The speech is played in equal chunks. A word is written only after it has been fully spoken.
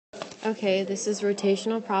Okay, this is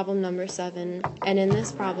rotational problem number 7, and in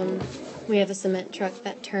this problem we have a cement truck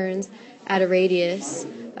that turns at a radius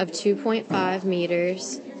of 2.5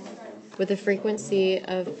 meters with a frequency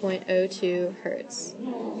of 0.02 hertz.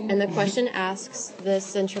 And the question asks the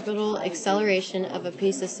centripetal acceleration of a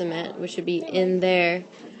piece of cement, which would be in there,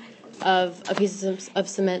 of a piece of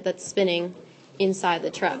cement that's spinning inside the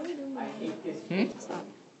truck. Stop.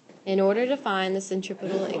 In order to find the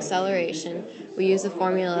centripetal acceleration, we use a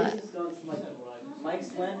formula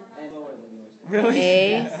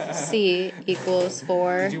AC equals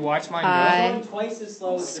 4 pi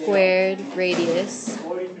squared radius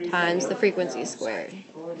times the frequency squared.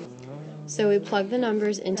 So we plug the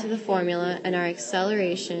numbers into the formula and our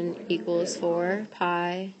acceleration equals 4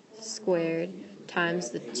 pi squared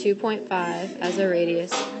times the 2.5 as a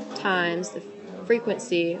radius times the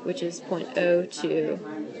frequency, which is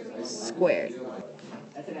 0.02 squared.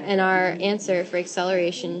 And our answer for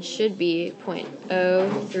acceleration should be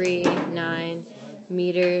 0.039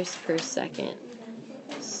 meters per second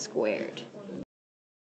squared.